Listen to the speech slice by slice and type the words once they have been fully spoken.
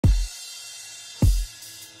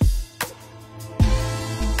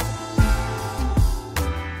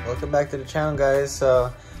welcome back to the channel, guys.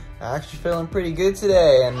 So I'm actually feeling pretty good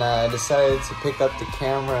today, and I decided to pick up the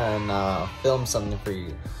camera and film something for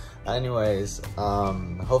you. Anyways,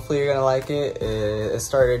 hopefully you're gonna like it. It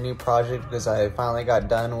started a new project because I finally got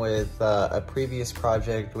done with a previous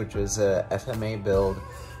project, which was a FMA build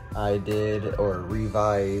I did or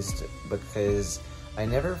revised because I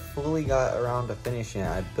never fully got around to finishing it.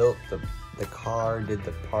 I built the car, did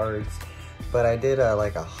the parts, but I did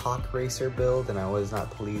like a Hawk Racer build and I was not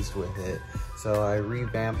pleased with it. So I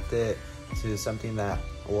revamped it to something that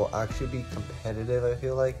will actually be competitive, I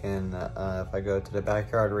feel like, and if I go to the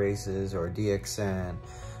backyard races or DXN.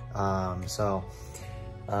 So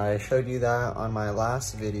I showed you that on my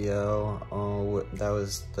last video. That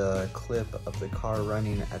was the clip of the car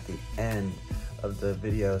running at the end of the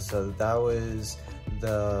video. So that was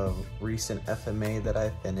the recent FMA that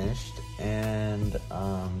I finished, and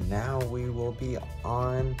now we will be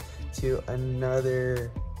on to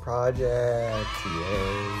another project.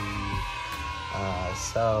 Yay!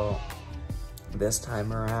 So this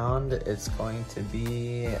time around it's going to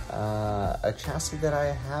be a chassis that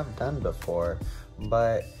I have done before,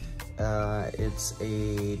 but it's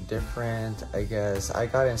a different, I guess. I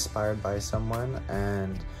got inspired by someone,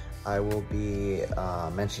 and I will be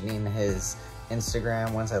mentioning his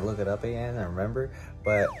Instagram once I look it up again and remember.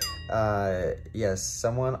 But yes,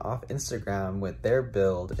 someone off Instagram with their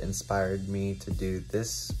build inspired me to do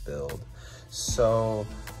this build. So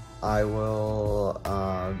I will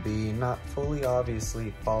be not fully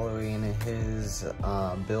obviously following his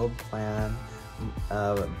build plan,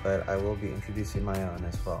 but I will be introducing my own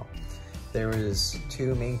as well. There is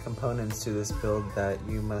two main components to this build that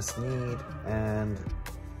you must need, and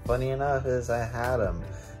funny enough is I had them.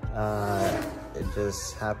 It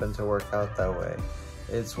just happened to work out that way.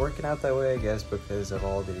 It's working out that way, I guess, because of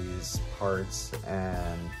all these parts,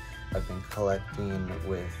 and I've been collecting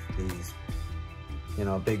with these, you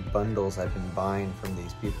know, big bundles I've been buying from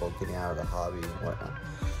these people getting out of the hobby and whatnot.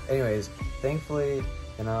 Anyways, thankfully,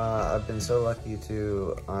 you know, I've been so lucky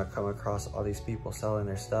to come across all these people selling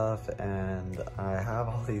their stuff, and I have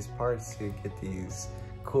all these parts to get these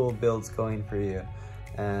cool builds going for you.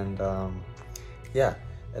 And yeah,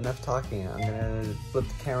 enough talking. I'm gonna flip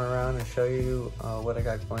the camera around and show you what I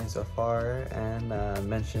got going so far, and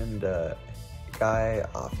mention the guy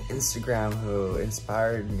off Instagram who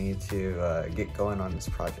inspired me to get going on this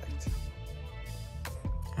project.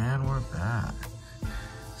 And we're back.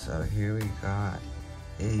 So here we got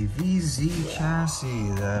a VZ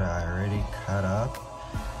chassis that I already cut up.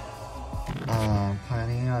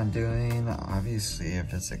 Planning on doing, obviously,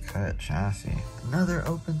 if it's a cut chassis, another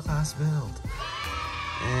open class build.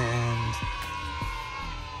 And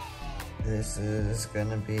this is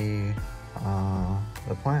gonna be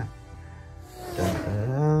the plan.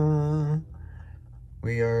 Da-da-da.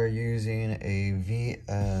 We are using a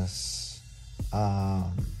VS,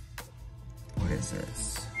 what is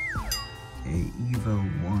this? A Evo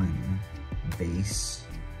 1 base.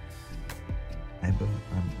 I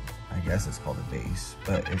guess it's called a base,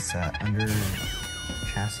 but it's that under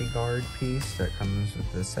chassis guard piece that comes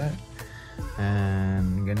with this set. And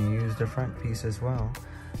I'm gonna use the front piece as well,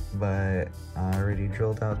 but I already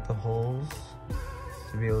drilled out the holes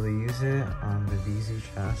to be able to use it on the VZ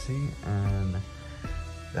chassis, and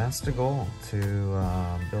that's the goal, to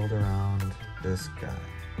build around this guy.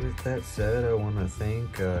 With that said, I want to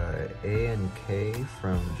thank A&K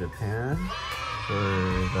from Japan for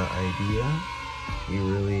the idea. He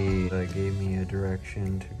really gave me a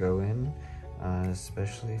direction to go in,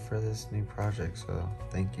 especially for this new project, so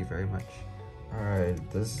thank you very much. Alright,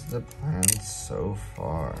 this is the plan so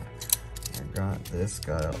far. I got this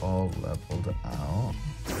guy all leveled out.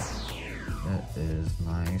 It is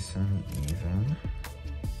nice and even.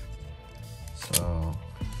 So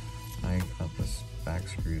I got this back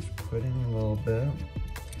screws put in a little bit,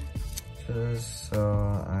 just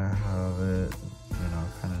so I have it, you know,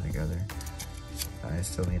 kind of together. I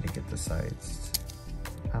still need to get the sides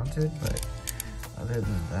mounted, but other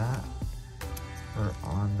than that, we're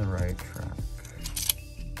on the right track.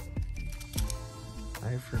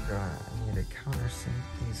 I forgot, I need to countersink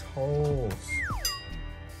these holes.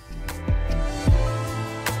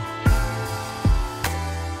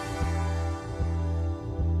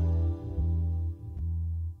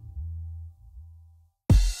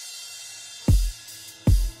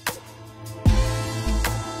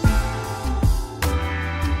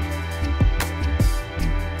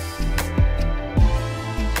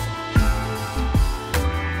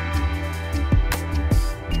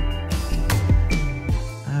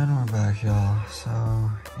 Y'all, so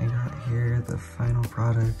I got here the final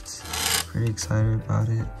product. Pretty excited about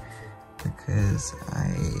it. because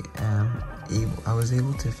I was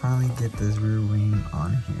able to finally get this rear wing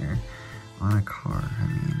on here, on a car. I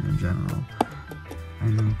mean, in general. I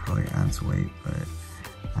know it probably adds weight, but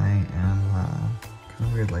I am kind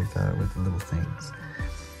of weird like that with the little things.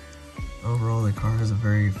 Overall, the car has a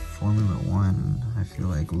very Formula One, I feel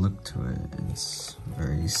like, look to it. It's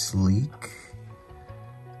very sleek.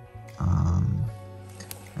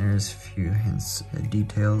 There's a few hints,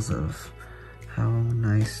 details of how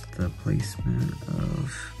nice the placement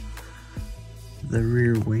of the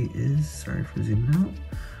rear weight is. Sorry for zooming out.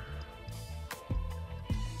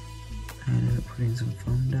 I ended up putting some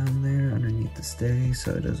foam down there underneath the stay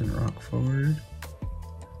so it doesn't rock forward.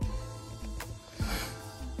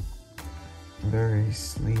 Very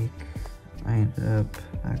sleek. I ended up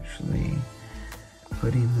actually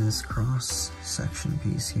putting this cross section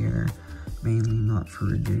piece here, mainly not for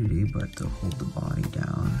rigidity, but to hold the body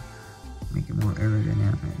down, make it more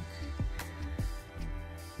aerodynamic.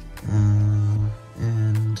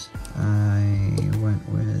 And I went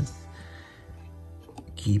with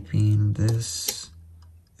keeping this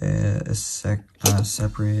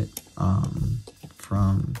separate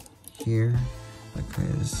from here,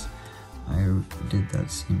 because I did that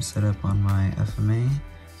same setup on my FMA,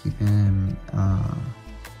 keeping them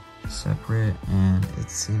separate, and it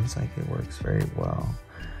seems like it works very well,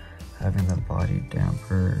 having the body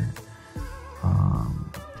damper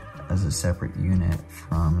as a separate unit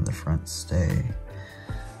from the front stay.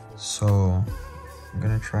 So I'm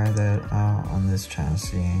gonna try that out on this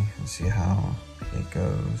chassis and see how it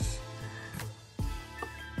goes.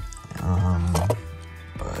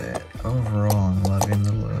 But overall, I'm loving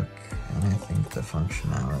the look, and I think the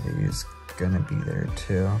functionality is gonna be there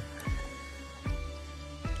too.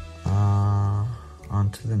 On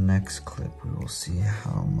to the next clip, we will see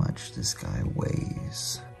how much this guy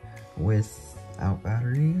weighs without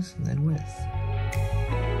batteries and then with.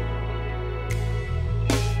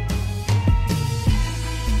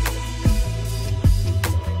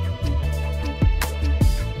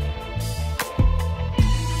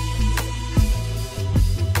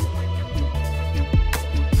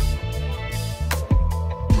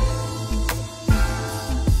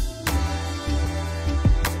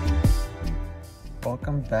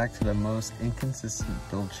 Welcome back to the most inconsistent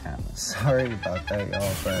build channel. Sorry about that,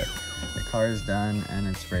 y'all, but the car is done and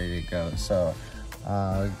it's ready to go. So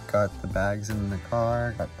got the bags in the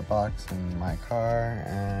car, got the box in my car,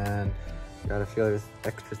 and got a few other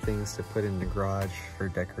extra things to put in the garage for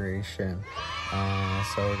decoration.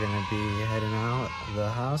 So we're gonna be heading out the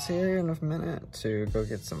house here in a minute to go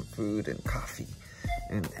get some food and coffee,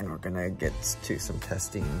 and we're gonna get to some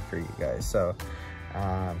testing for you guys. So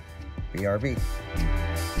BRB.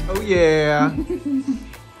 Oh yeah.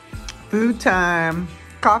 Food time,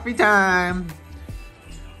 coffee time,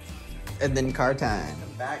 and then car time.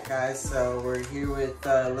 I'm back, guys. So we're here with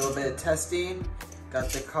a little bit of testing. Got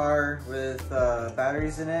the car with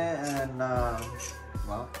batteries in it, and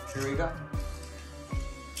well, here we go.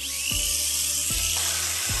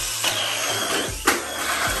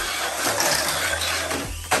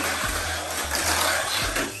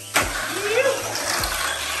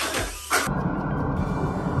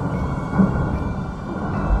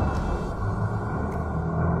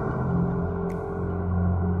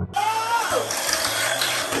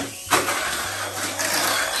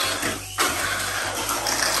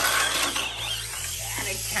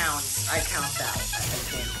 I count that. I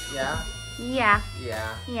think. Yeah? Yeah.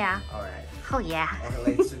 Yeah. Yeah. Alright. Oh yeah.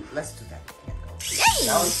 Okay, let's do that. Yay!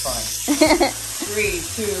 That was fun. 3,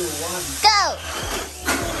 2, 1. Go!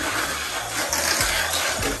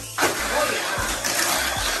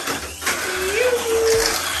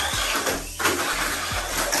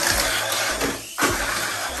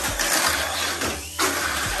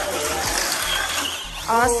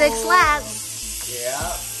 All 6 laps.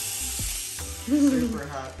 Yeah. Super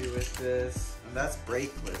happy with this. And that's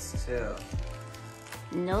brakeless too.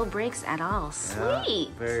 No brakes at all. Yeah,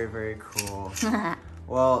 Sweet. very, very cool.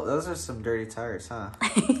 Well, those are some dirty tires, huh?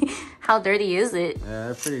 How dirty is it? Yeah,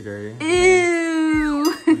 they're pretty dirty.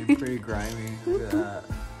 Ew. I mean, pretty grimy. Look at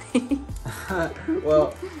that.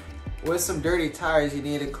 Well, with some dirty tires, you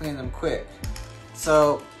need to clean them quick.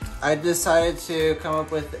 So I decided to come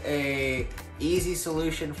up with a easy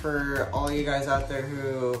solution for all you guys out there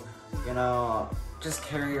who, you know, just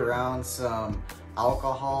carry around some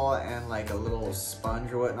alcohol and like a little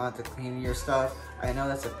sponge or whatnot to clean your stuff. I know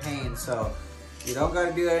that's a pain, so you don't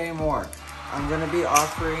gotta do that anymore. I'm gonna be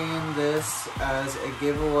offering this as a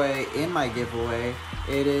giveaway in my giveaway.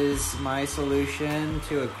 It is my solution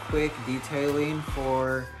to a quick detailing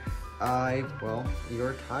for well,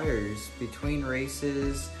 your tires between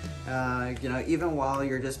races, you know, even while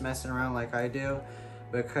you're just messing around like I do,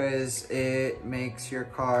 because it makes your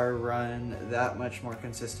car run that much more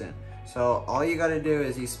consistent. So all you got to do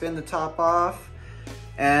is you spin the top off,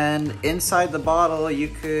 and inside the bottle you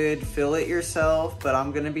could fill it yourself, but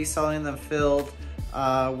I'm going to be selling them filled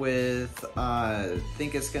with I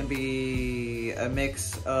think it's going to be a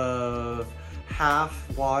mix of half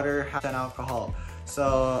water, half alcohol.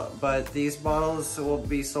 So, but these bottles will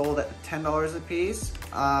be sold at $10 a piece.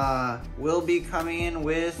 Will be coming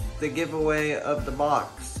with the giveaway of the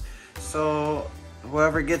box. So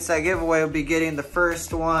whoever gets that giveaway will be getting the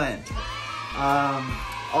first one.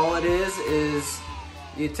 All it is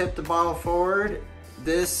you tip the bottle forward.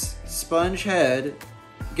 This sponge head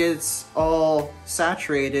gets all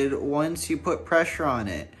saturated once you put pressure on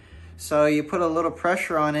it. So you put a little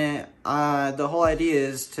pressure on it. The whole idea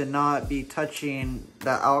is to not be touching the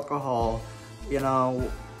alcohol. You know,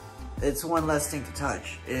 it's one less thing to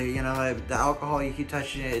touch. You know, the alcohol, you keep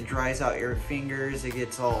touching it, it dries out your fingers, it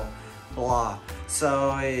gets all blah.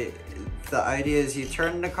 So the idea is you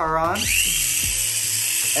turn the car on,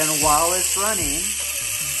 and while it's running,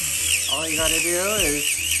 all you gotta do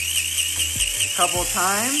is a couple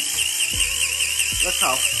times. Look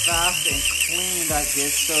how fast and clean that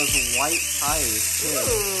gets those white tires too.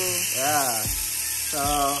 Ooh. Yeah.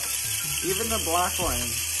 So even the black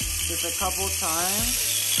ones, just a couple times,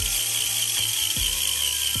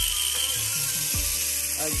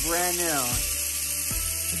 like brand new.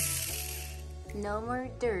 No more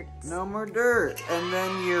dirt. No more dirt. And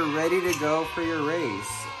then you're ready to go for your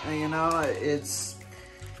race. And you know,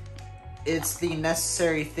 it's the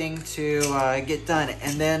necessary thing to get done.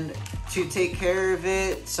 And then to take care of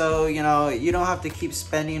it, so you know, you don't have to keep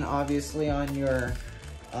spending obviously on your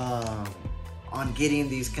on getting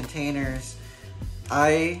these containers.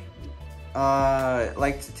 I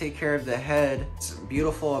like to take care of the head. What's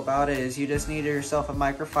beautiful about it is you just need yourself a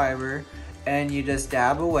microfiber, and you just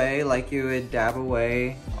dab away like you would dab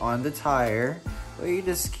away on the tire. But you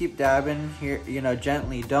just keep dabbing here, you know,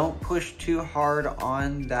 gently. Don't push too hard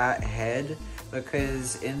on that head,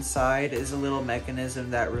 because inside is a little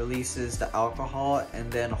mechanism that releases the alcohol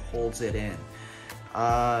and then holds it in.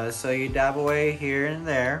 So you dab away here and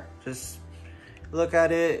there. Just look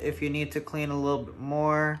at it. If you need to clean a little bit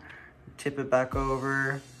more, tip it back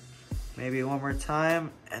over, maybe one more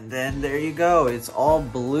time, and then there you go. It's all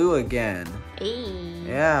blue again. Hey.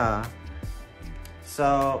 Yeah.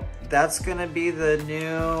 So that's gonna be the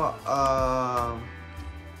new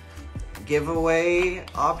giveaway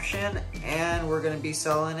option, and we're gonna be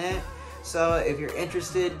selling it. So if you're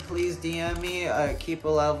interested, please DM me, Keep a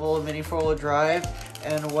Level Mini 4-wheel drive.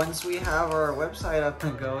 And once we have our website up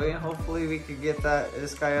and going, hopefully we could get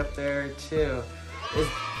this guy up there too. It's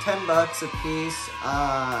 $10 a piece.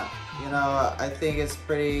 You know, I think it's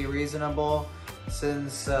pretty reasonable,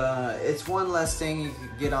 since it's one less thing you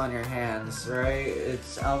could get on your hands, right?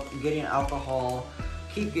 It's getting alcohol.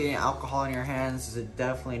 Keep getting alcohol in your hands, it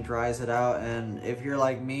definitely dries it out. And if you're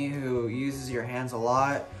like me, who uses your hands a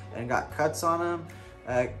lot and got cuts on them,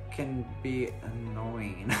 that can be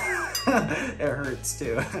annoying. It hurts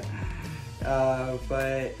too.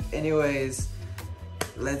 But anyways,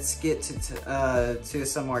 let's get to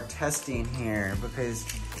some more testing here, because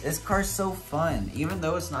this car's so fun. Even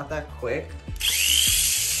though it's not that quick, look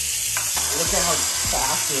at how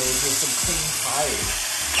fast it is with some clean tires.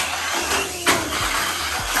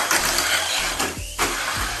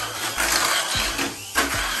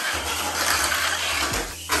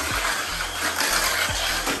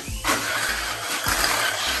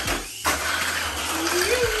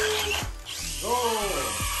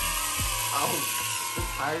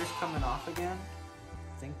 Tires coming off again?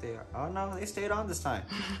 I think they are. Oh no, they stayed on this time.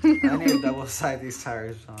 I need to double side these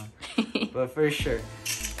tires on. But for sure.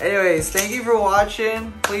 Anyways, thank you for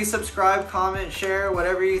watching. Please subscribe, comment, share,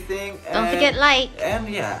 whatever you think. Don't forget like. And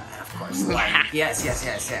yeah, of course, like. Yes.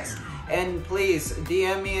 And please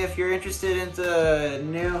DM me if you're interested in the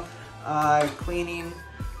new cleaning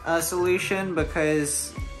solution,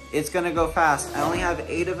 because it's gonna go fast. I only have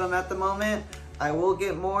 8 of them at the moment. I will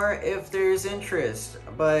get more if there's interest,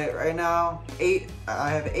 but right now, I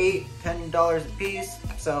have 8, $10 a piece,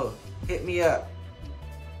 so hit me up.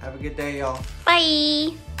 Have a good day, y'all.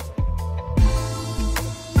 Bye.